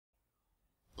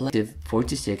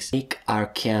-46, make our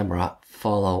camera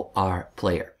follow our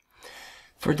player.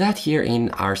 For that, here in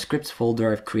our scripts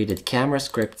folder, I've created camera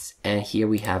scripts, and here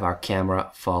we have our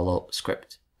camera follow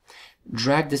script.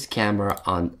 Drag this camera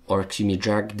on, or excuse me,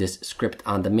 drag this script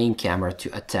on the main camera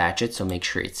to attach it, so make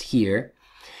sure it's here.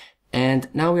 And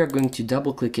now we are going to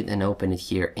double click it and open it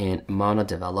here in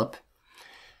MonoDevelop.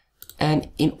 And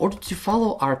in order to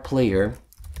follow our player,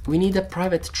 we need a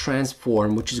private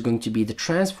transform, which is going to be the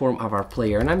transform of our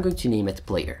player, and I'm going to name it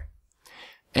player.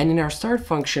 And in our start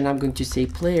function, I'm going to say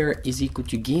player is equal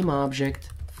to GameObject,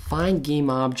 find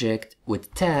GameObject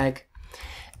with tag,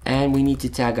 and we need to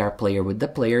tag our player with the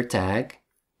player tag,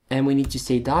 and we need to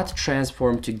say dot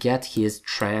transform to get his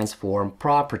transform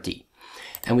property.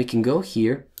 And we can go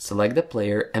here, select the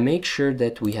player, and make sure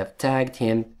that we have tagged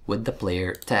him with the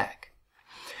player tag.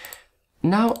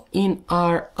 Now in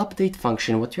our update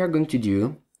function, what we are going to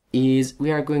do is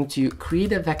we are going to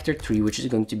create a vector tree, which is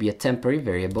going to be a temporary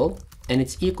variable, and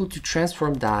it's equal to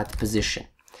transform.position.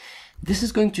 This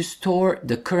is going to store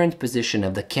the current position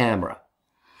of the camera.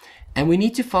 And we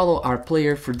need to follow our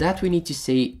player. For that, we need to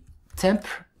say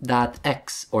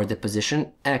temp.x, or the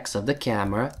position x of the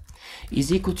camera,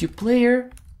 is equal to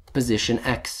player position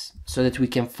x, so that we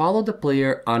can follow the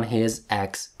player on his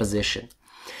x position.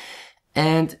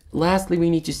 And lastly, we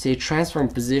need to say transform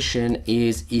position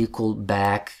is equal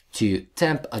back to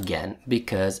temp again,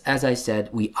 because as I said,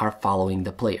 we are following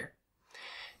the player.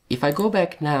 If I go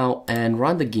back now and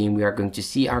run the game, we are going to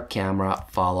see our camera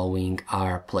following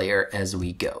our player as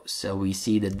we go. So we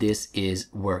see that this is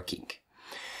working.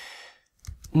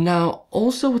 Now,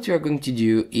 also what we are going to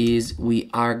do is we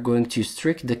are going to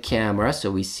strict the camera. So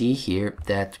we see here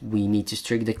that we need to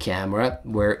strict the camera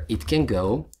where it can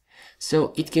go.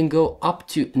 So it can go up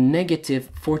to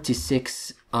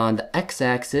 -46 on the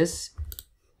x-axis,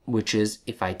 which is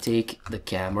if I take the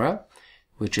camera,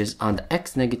 which is on the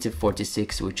x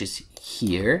 -46, which is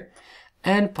here,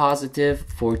 and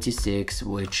 +46,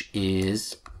 which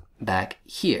is back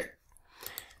here.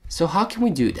 So how can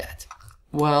we do that?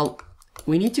 Well,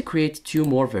 we need to create two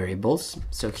more variables.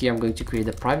 So here I'm going to create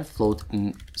a private float.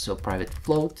 So private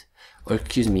float, or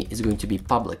excuse me, is going to be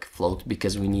public float,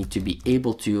 because we need to be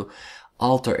able to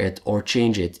alter it or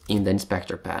change it in the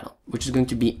inspector panel, which is going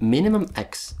to be minimum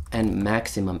x and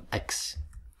maximum x.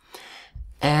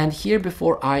 And here,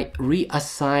 before I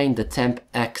reassign the temp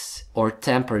x or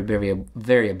temporary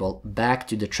variable back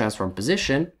to the transform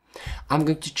position, I'm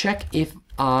going to check if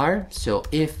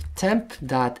if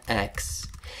temp.x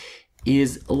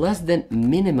is less than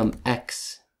minimum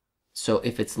x. So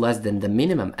if it's less than the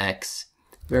minimum x,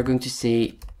 we're going to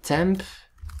say temp.x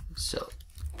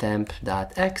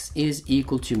is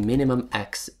equal to minimum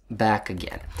x back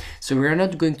again. So we're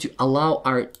not going to allow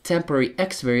our temporary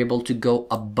x variable to go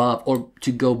above or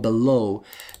to go below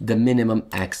the minimum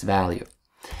x value.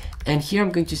 And here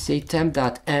I'm going to say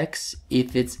temp.x,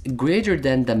 if it's greater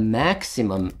than the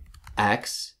maximum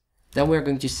x, then we're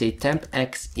going to say temp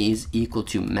x is equal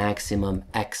to maximum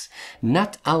x,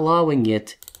 not allowing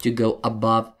it to go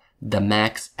above the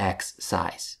max x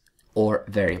size or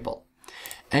variable.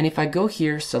 And if I go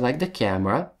here, select the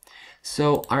camera,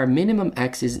 so our minimum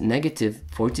x is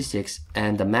 -46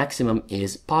 and the maximum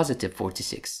is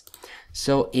 +46.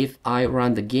 So if I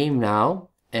run the game now,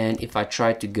 and if I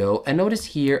try to go, and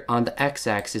notice here on the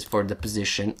x-axis for the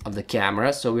position of the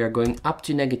camera, so we are going up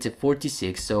to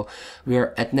 -46, so we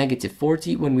are at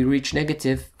 -40. When we reach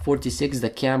 -46, the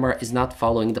camera is not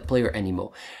following the player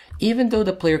anymore. Even though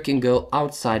the player can go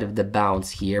outside of the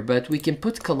bounds here, but we can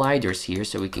put colliders here,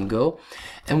 so we can go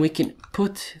and we can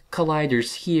put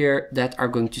colliders here that are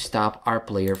going to stop our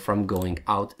player from going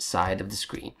outside of the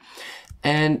screen.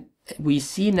 And we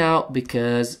see now,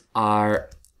 because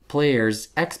our player's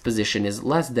x position is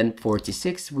less than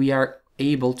 46, we are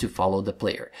able to follow the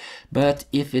player. But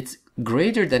if it's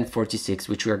greater than 46,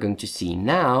 which we are going to see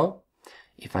now,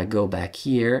 if I go back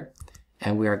here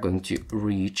and we are going to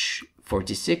reach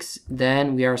 46,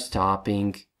 then we are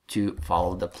stopping to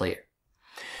follow the player.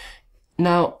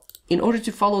 Now, in order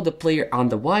to follow the player on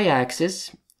the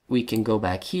y-axis, we can go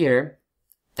back here,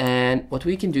 and what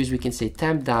we can do is we can say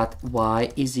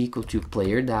temp.y is equal to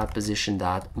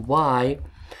player.position.y.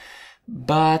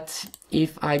 But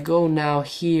if I go now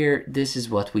here, this is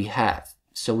what we have.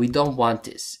 So we don't want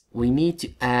this. We need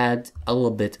to add a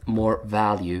little bit more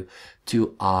value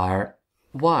to our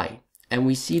y. And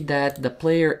we see that the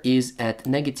player is at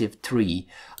 -3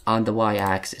 on the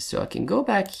y-axis. So I can go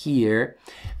back here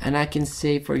and I can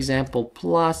say, for example,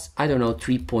 plus, I don't know,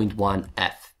 3.1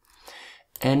 f.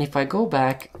 And if I go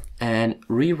back and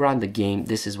rerun the game,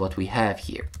 this is what we have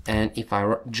here. And if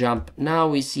I jump now,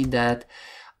 we see that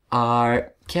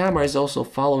our camera is also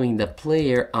following the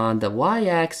player on the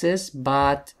y-axis,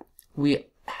 but we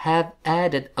have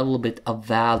added a little bit of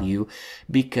value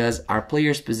because our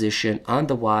player's position on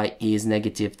the y is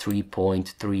negative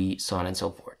 3.3, so on and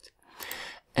so forth.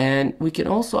 And we can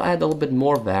also add a little bit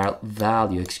more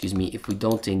value, if we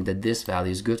don't think that this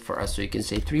value is good for us. So you can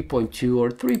say 3.2 or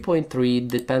 3.3,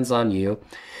 depends on you.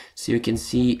 So you can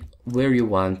see where you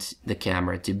want the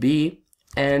camera to be.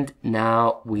 And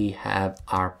now we have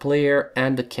our player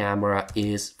and the camera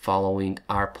is following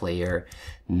our player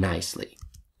nicely.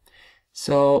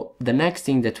 So the next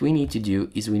thing that we need to do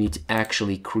is we need to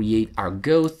actually create our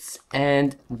ghosts,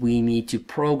 and we need to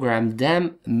program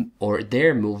them or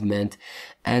their movement,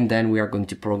 and then we are going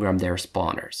to program their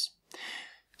spawners.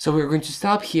 So we're going to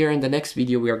stop here. In the next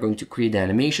video we are going to create the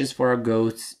animations for our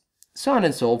ghosts, so on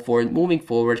and so forth, moving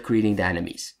forward creating the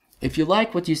enemies. If you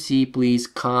like what you see, please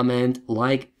comment,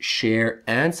 like, share,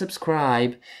 and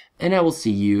subscribe, and I will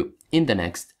see you in the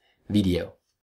next video.